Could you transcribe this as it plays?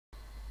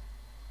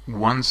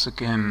Once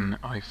again,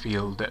 I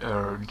feel the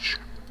urge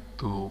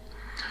to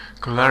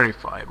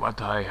clarify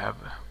what I have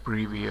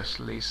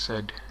previously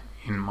said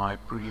in my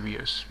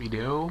previous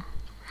video,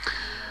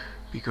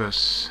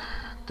 because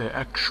the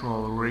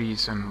actual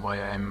reason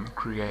why I'm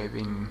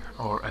creating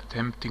or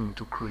attempting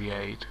to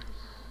create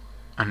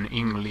an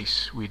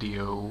English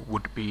video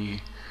would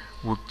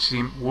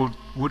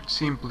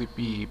simply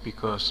be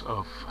because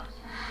of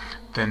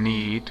the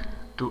need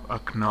to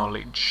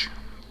acknowledge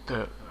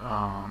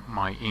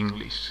my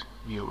English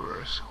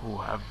viewers who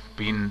have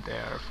been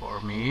there for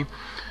me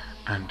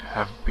and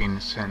have been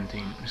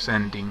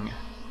sending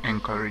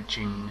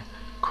encouraging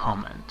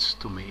comments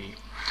to me.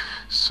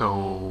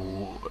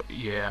 So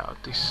yeah,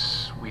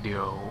 this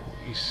video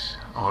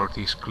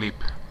this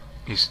clip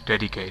is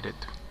dedicated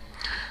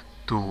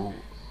to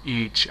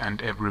each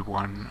and every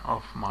one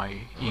of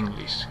my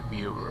English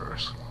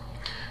viewers.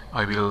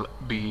 I will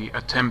be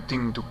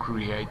attempting to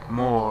create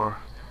more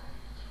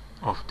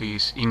of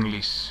these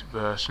English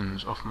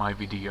versions of my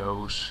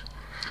videos,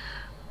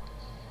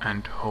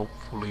 and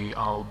hopefully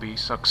I'll be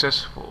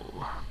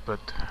successful,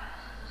 but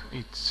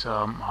it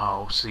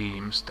somehow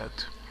seems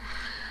that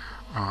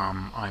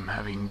I'm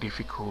having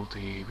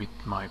difficulty with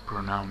my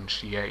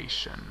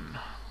pronunciation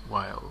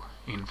while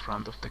in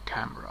front of the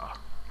camera.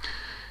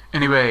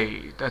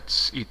 Anyway,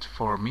 that's it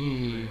for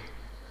me.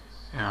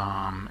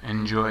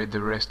 Enjoy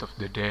the rest of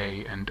the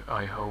day, and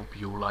I hope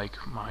you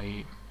like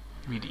my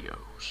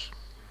videos.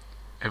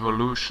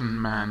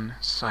 Evolution Man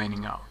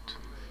signing out.